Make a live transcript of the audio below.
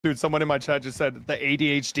Dude, someone in my chat just said the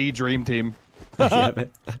ADHD dream team.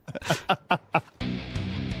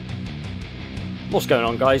 What's going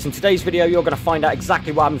on, guys? In today's video, you're going to find out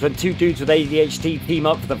exactly what happens when two dudes with ADHD team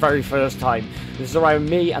up for the very first time. This is around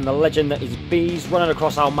me and the legend that is Bees running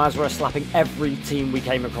across Al Mazrah, slapping every team we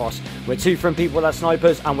came across. We're Twofer people with our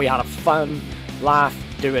snipers, and we had a fun laugh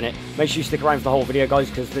doing it. Make sure you stick around for the whole video, guys,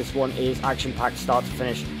 because this one is action-packed start to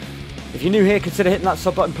finish. If you're new here, consider hitting that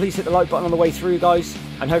sub button. Please hit the like button on the way through, guys,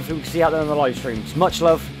 and hopefully we can see you out there on the live streams. Much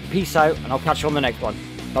love, peace out, and I'll catch you on the next one.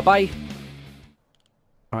 Bye-bye.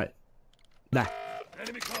 Alright. Nah.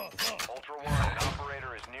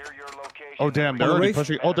 Oh, damn, they're already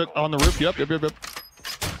pushing. Oh, on the roof. Yep.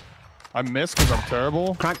 I missed because I'm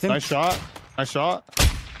terrible. Cracked him. Nice shot.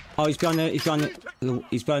 Oh, he's behind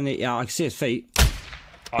the, yeah, I can see his feet.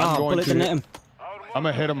 I'm going bullet to didn't hit him. I'm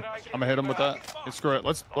gonna hit him with that. Hey, screw it.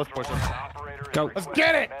 Let's push him. Go. Let's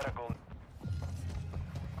get it.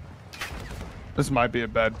 This might be a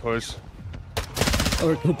bad push.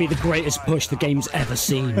 Or it could be the greatest push the game's ever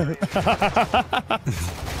seen. Dude,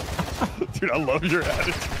 I love your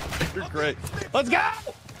attitude. You're great. Let's go.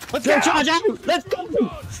 Let's go. Charge out. Let's go.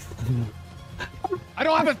 I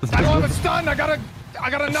don't have a stun. I got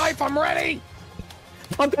a knife. I'm ready.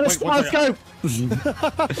 I'm gonna let's go.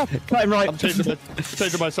 Cut him right. I'm changing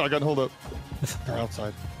my shotgun. Hold up. They're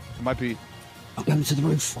outside. It might be. I'm going to the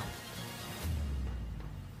roof.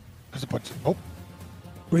 There's a bunch. Oh.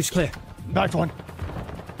 Roof's clear. Knocked one.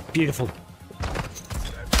 Beautiful.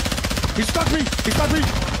 He stuck me. He's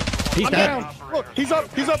I'm dead. down. Look, he's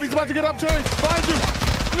up. He's about to get up, Jerry. Behind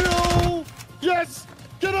you. No. Yes.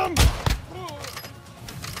 Get him.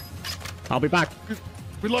 I'll be back.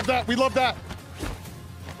 We love that.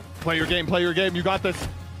 Play your game. You got this.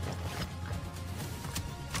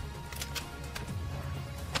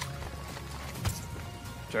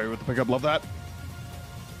 Jerry with the pickup. Love that.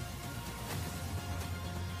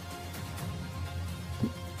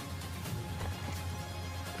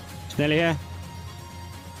 It's nearly here.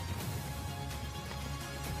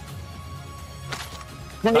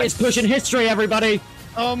 It's pushing history, everybody.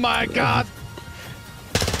 Oh my God.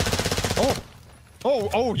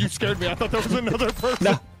 Oh, you scared me. I thought there was another person.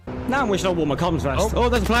 No. Now I'm wishing I wore my comms vest. Oh,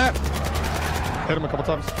 there's a player. Hit him a couple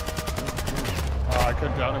times. Oh, I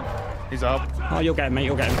couldn't down him. He's out. Oh, you'll get him, mate.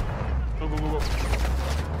 You'll get him. Go.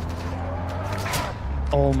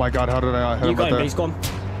 Oh my God, how did I not hit him? You got right him, there? he's gone.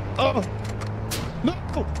 Oh. No.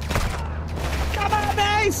 Come on,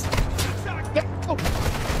 Mace! No.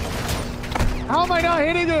 How am I not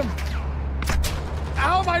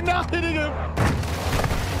hitting him?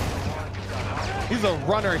 He's a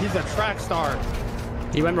runner. He's a track star.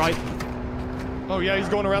 He went right. Oh yeah, he's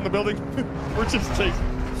going around the building. We're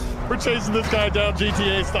chasing this guy down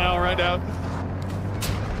GTA style right now.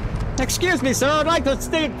 Excuse me, sir. I'd like to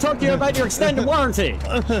talk to you about your extended warranty.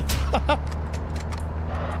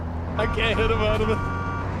 I can't hit him out of it.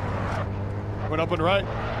 Went up and right.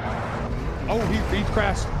 Oh, he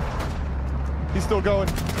crashed. He's still going.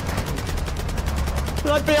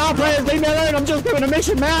 Let me out, players. Leave me alone. I'm just doing a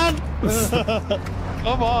mission, man.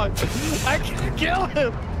 Come on. I can't kill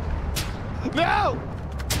him. No.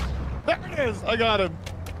 There it is. I got him.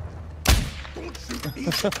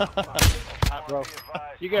 Bro,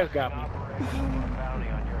 you guys got me.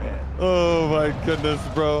 Oh my goodness,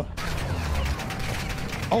 bro.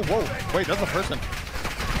 Oh, whoa. Wait, that's a person.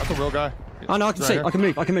 That's a real guy. Oh, no, I can see. Here. I can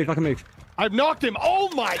move. I've knocked him. Oh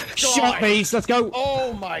my God. Shot beast. Let's go.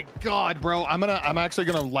 Oh my God, bro. I'm actually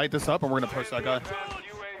gonna light this up and we're gonna push that guy.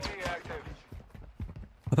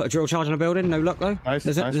 I put a drill charge on a building. No luck though. Nice.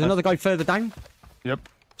 There's another guy further down. Yep.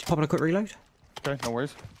 Just popping a quick reload. Okay, no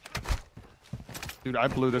worries. Dude, I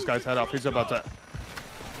blew this guy's head off. He's about to.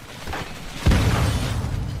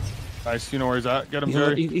 Nice. You know where he's at. Get him,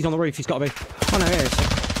 Jerry. He's on the roof. He's got to be. Oh no, here he is.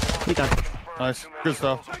 He's dead. Nice. Good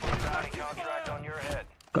stuff.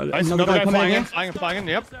 Got Nice. another guy coming in. Flying in.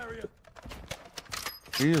 Yep.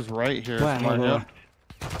 He is right here. Where? Come on, yep.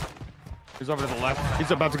 He's over to the left.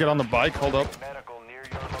 He's about to get on the bike. Hold up.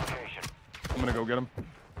 I'm gonna go get him.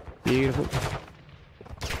 Beautiful.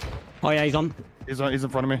 Oh yeah, he's on. He's in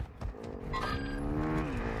front of me.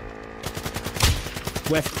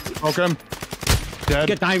 Whiff. Poke him. Dead.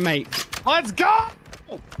 Get down, mate. Let's go!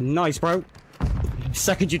 Nice, bro.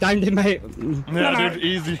 Second you downed him, mate. Yeah, dude,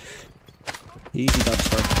 easy. Easy dubs,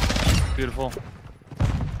 bro. Beautiful.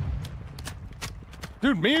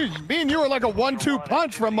 Dude, me and you are like a 1-2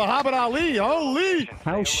 punch from Muhammad Ali. Holy!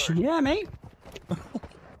 Yeah, mate.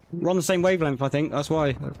 We're on the same wavelength, I think. That's why.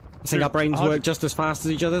 I think our brains work just as fast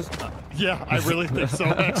as each other's. Yeah, I really think so,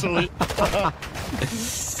 actually.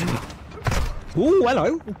 Ooh,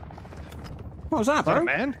 hello. What was that, Is that bro? a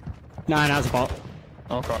man? No, that's a bot.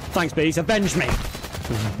 Okay. Thanks, bees. Avenge me.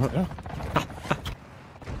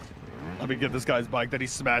 Let me get this guy's bike that he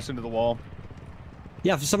smashed into the wall.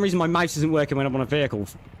 Yeah, for some reason my mouse isn't working when I'm on a vehicle.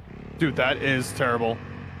 Dude, that is terrible.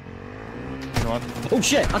 You know what? Oh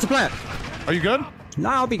shit, that's a player. Are you good? No,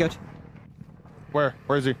 I'll be good. Where?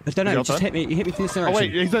 Where is he? I don't know, Is he he just outside? hit me. He hit me from this Oh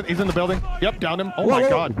direction. wait, he's in the building. Yep, downed him. Oh Whoa, my whoa,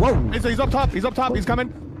 god. whoa. He's up top. He's up top. He's coming.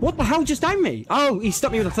 What the hell just downed me? Oh, he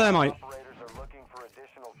stuck me with a thermite.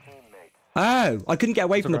 Oh, I couldn't get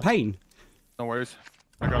away from the pain. No worries.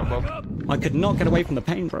 I got him both. I could not get away from the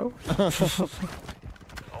pain, bro.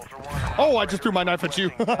 Oh, I just threw my knife at you.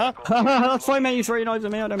 That's fine, mate. You throw your knives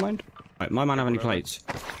at me. I don't mind. Right, my man have any plates?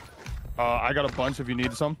 I got a bunch if you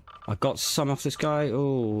need some. I got some off this guy.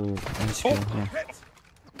 Oh, yeah.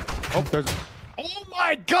 Oh, there's... Oh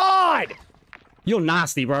my god! You're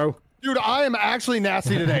nasty, bro. Dude, I am actually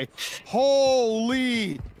nasty today.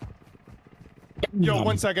 Holy... Yo,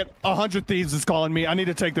 1 second. 100 Thieves is calling me. I need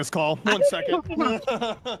to take this call. 1 second.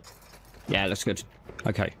 Yeah, that's good.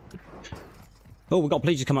 Okay. Oh, we got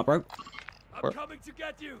police to come up, bro. I'm coming to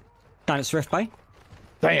get you. Down at Thrift Bay.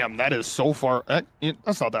 Damn, that is so far.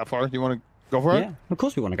 That's not that far. You want to go for it? Yeah, of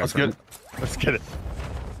course we want to go Let's for get it. it. Let's get it.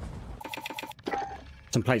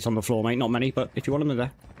 Some plates on the floor, mate. Not many, but if you want them, they're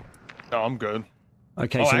there. No, I'm good.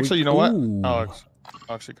 Okay, Oh, so actually, you know what? I'll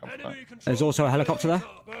actually come back. There's also a helicopter there.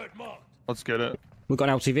 Let's get it. We've got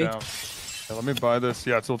an LTV. Yeah, let me buy this.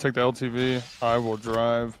 Yeah, so we'll take the LTV. I will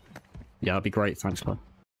drive. Yeah, that'd be great. Thanks, man.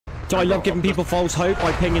 So I love giving people false hope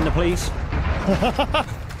by pinging the police.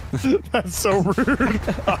 That's so rude.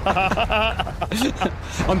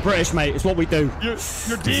 I'm British, mate. It's what we do. You're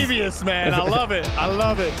devious, man. I love it. I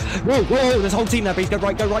love it. Whoa, whoa, there's a whole team there, please. Go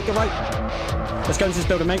right, go right, go right. Let's go into this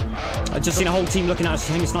building, mate. I've just seen a whole team looking at us,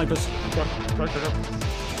 hanging snipers. Go.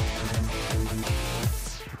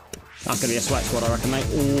 That's going to be a sweat squad, I reckon, mate.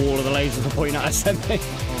 All of the lasers are pointing at us, aren't they?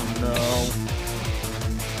 Oh, no.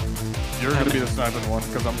 You're going to be the sniping one,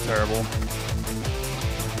 because I'm terrible.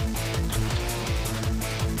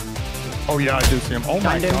 Oh, yeah, I do see him. Oh,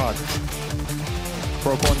 my God.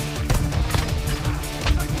 Broke one.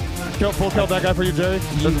 Full kill that guy for you, Jerry.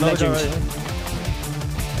 There's another guy right here.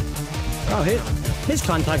 Oh, his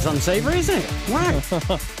clan tag's unsavory, isn't it? Wow.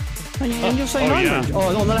 And you're saying yeah.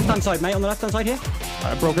 Oh, on the left-hand side, mate. On the left-hand side here.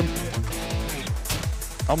 I broke him.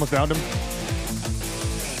 Almost downed him.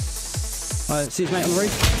 See his mate on the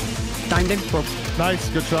roof. Downed him. Broke. Nice,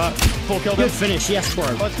 good shot. Full kill. Good finish, yes, bro.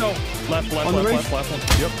 Let's go. Left. On the roof. Left.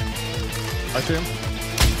 Yep. I see him.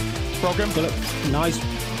 Broke him. Got it. Nice.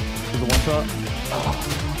 There's a one shot.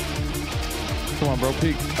 Come on, bro.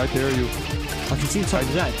 Peek. I dare you. I can see the top of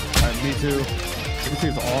his head. Me too. You can see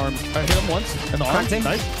his arm. I hit him once in the arm. Cracked him.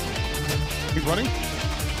 Nice. He's running.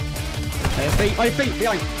 Feet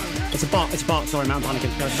behind. It's a bot. Sorry, man, I'm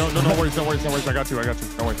panicking. No worries. I got you.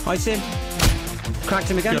 No worries. I see him. Cracked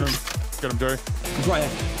him again. Get him, Jerry. He's right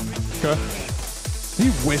here. Okay. He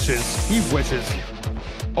wishes.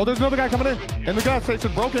 Oh, there's another guy coming in. And the gas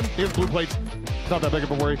station broken. He has blue plates. It's not that big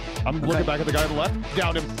of a worry. I'm looking back at the guy on the left.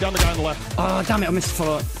 Down him. Down the guy on the left. Oh, damn it. I missed the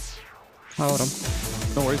follow-up. Oh, hold on.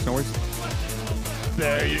 No worries.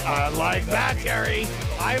 There you I like that, Jerry.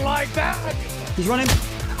 I like that. He's running.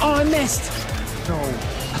 Oh, I missed. No.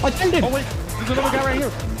 I killed him. Oh, wait. There's another guy right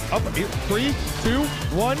here. Up. 3, 2,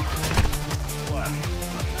 1.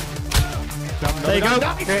 There you go.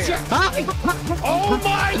 Oh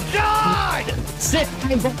my God! Sit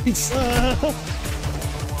down, boys.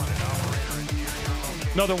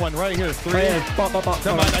 Another one right here. 3. Right here. Bot.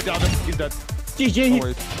 Never mind, I downed him. He's dead. GG. No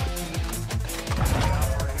worries.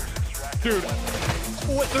 Dude.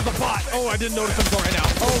 What? There's a bot. Oh, I didn't notice him right now.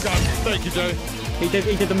 Oh, God. Thank you, Jay. He did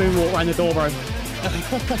the moonwalk around the door, bro.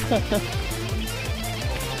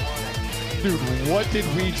 Dude, what did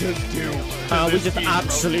we just do? We just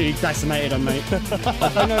absolutely decimated him, mate. I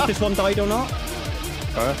don't know if this one died or not.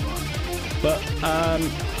 But, I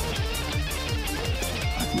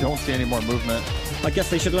don't see any more movement. I guess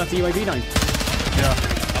they should have left the UAV down. Yeah,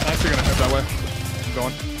 I'm actually going to head that way. I'm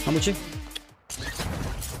going. I'm with you.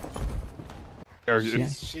 Here,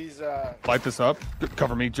 She's light this up.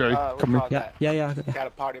 Cover me, Jerry. Cover me. Yeah. got a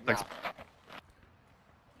party mouth.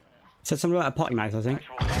 Said something about a potty mouth, I think.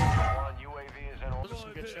 Those are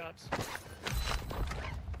some good shots.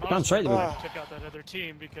 Damn straight, Took out that other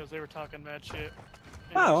team because they were talking mad shit.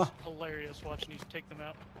 And Oh, it was hilarious watching you take them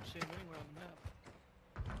out. I'm seeing them anywhere on the map.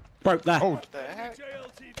 Broke there. Oh, What the heck?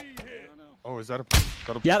 oh, is that a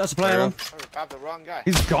Yeah, that's a player one. I grabbed the wrong guy.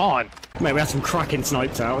 He's gone. Mate, we had some cracking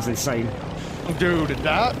snipes out. That was insane. Dude,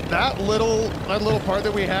 that little part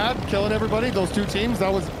that we had, killing everybody, those two teams,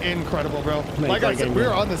 that was incredible, bro. Mate, Like I great said, game, we were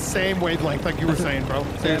bro. on the same wavelength, like you were saying, bro.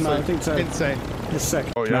 Yeah, Seriously, man, I think so. insane. It's sick.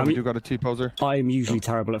 Oh yeah, Man, we do got a T-poser. I'm usually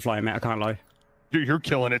terrible at flying, mate. I can't lie. Dude, you're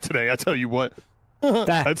killing it today. I tell you what. There,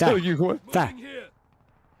 I tell there. you what. There. Moving here.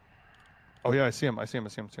 Oh yeah, I see him. I see him.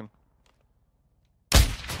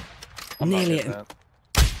 Nearly at him. That.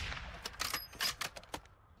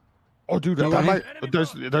 Oh, dude, Go that ahead. might,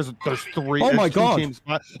 there's three. Oh my there's two God. teams.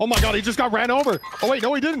 Oh my God, he just got ran over. Oh wait,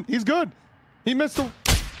 no, he didn't. He's good. He missed the.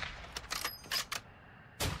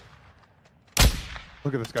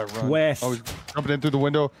 Look at this guy run. Whiff. Oh, he's jumping in through the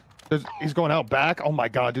window. He's going out back. Oh my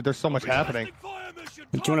God, dude, there's so much happening. Fire mission.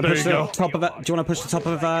 Do you want to There push you the go. top of it? Do you want to push the top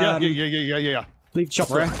of Yeah. leave the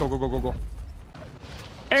chopper? Go, go, go, go, go.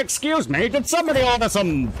 Excuse me, did somebody order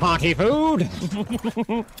some party food?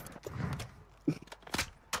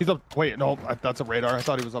 He's up. Wait, no, that's a radar. I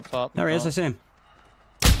thought he was up top. There he is, I see him.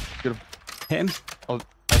 Get him. Hit him. Oh,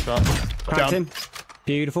 nice shot. Cracked Down. him.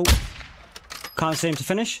 Beautiful. Can't see him to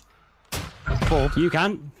finish. Full. You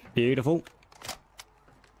can. Beautiful.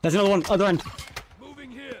 There's another one, other end. Moving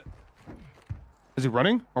here. Is he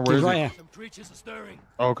running? Or where He's is right he? here. Some creatures are stirring.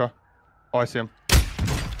 Oh, okay. Oh, I see him.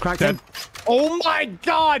 Cracked Dead. him. Oh my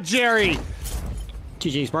God, Jerry!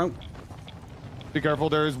 GG's, bro. Be careful,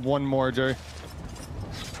 there is one more, Jerry.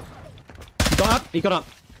 He got up. He got up.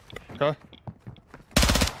 Okay.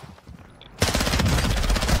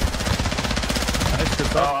 Nice, good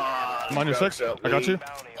stuff. I'm on your six. I got you.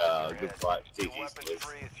 Good fight. GG's, please.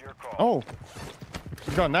 Oh.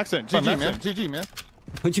 He's got an accent. GG, man. GG, man.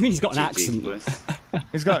 What do you mean he's got an GG's, accent? please.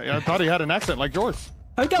 He's got, I thought he had an accent like yours.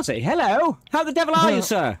 Oh, does he? Hello. How the devil are you,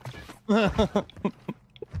 sir?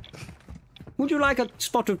 Would you like a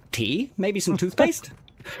spot of tea? Maybe some toothpaste?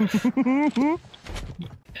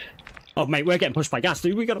 Oh, mate, we're getting pushed by gas,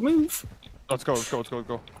 dude. We gotta move. Let's go, let's go, let's go, let's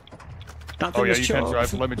go. That thing Oh yeah, was you can chalked.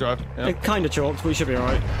 drive. Let me drive. Yeah. They're kind of chalked, but we should be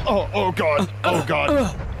alright. Oh God. Oh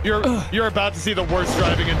God. You're about to see the worst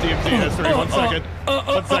driving in DMZ history. 1 second.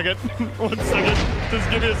 1 second. 1 second. Just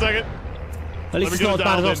give me a second. At least me it's get not it as bad as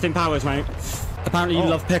dialed in. Austin Powers, mate. Apparently you Oh.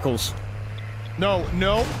 love pickles. No.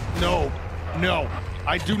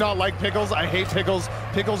 I do not like pickles. I hate pickles.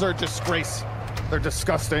 Pickles are a disgrace. They're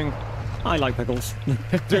disgusting. I like pickles.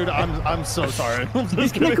 Dude, I'm so sorry.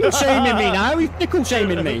 He's pickle shaming me now. He's pickle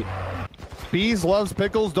shaming me. Bees loves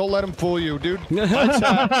pickles. Don't let him fool you, dude. My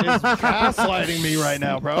chat is gaslighting me right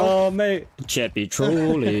now, bro. Oh, mate. Chet be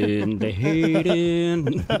trolling, they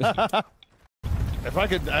hating. If I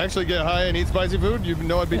could actually get high and eat spicy food, you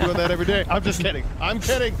know I'd be doing that every day. I'm just kidding. I'm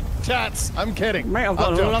kidding. Chats, I'm kidding. Mate, I've got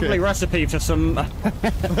I'm a joking. lovely recipe for some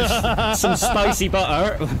some spicy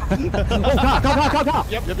butter. Oh,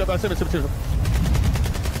 God. Yep. I see him.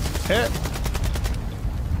 Hit.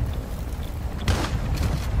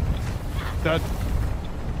 Dead.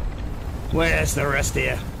 Where's the rest of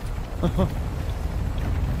you?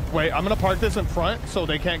 Wait, I'm gonna park this in front so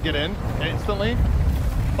they can't get in instantly.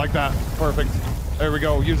 Like that. Perfect. There we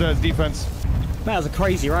go. Use it as defense. That was a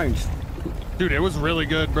crazy round. Dude, it was really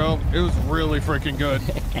good, bro. It was really freaking good.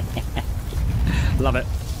 Love it.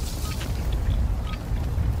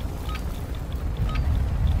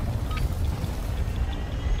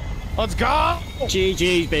 Let's go!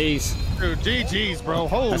 GG's, bees. Dude, GG's, bro.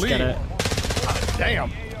 Holy. Let's get it. God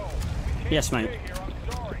damn. Yes, mate.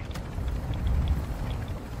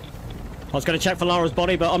 I was going to check for Laura's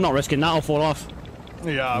body, but I'm not risking that. I'll fall off.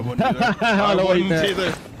 Yeah, I wouldn't either. I I'll always wouldn't do it.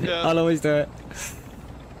 either. Yeah. I'll always do it.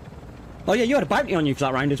 Oh, yeah, you had a bounty on you for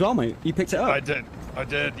that round as well, mate. You picked it up. I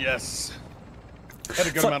did, yes. I had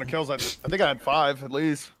a good amount of kills. I think I had 5 at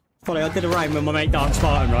least. Funny, I did a round with my mate Dark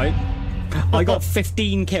Spartan, right? I got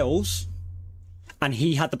 15 kills, and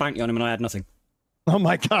he had the bounty on him, and I had nothing. Oh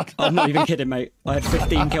my God. I'm not even kidding, mate. I had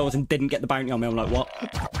 15 kills and didn't get the bounty on me. I'm like, what?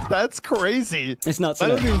 That's crazy. It's nuts,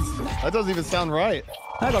 That isn't it? that doesn't even sound right.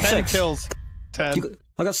 I got 10 6. kills. 10.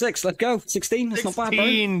 I got 6. Let's go. 16. That's not bad, bro.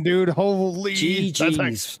 16, dude. Holy.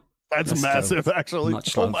 GG's. That's Let's massive, go. actually.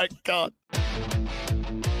 Much Oh love. my God.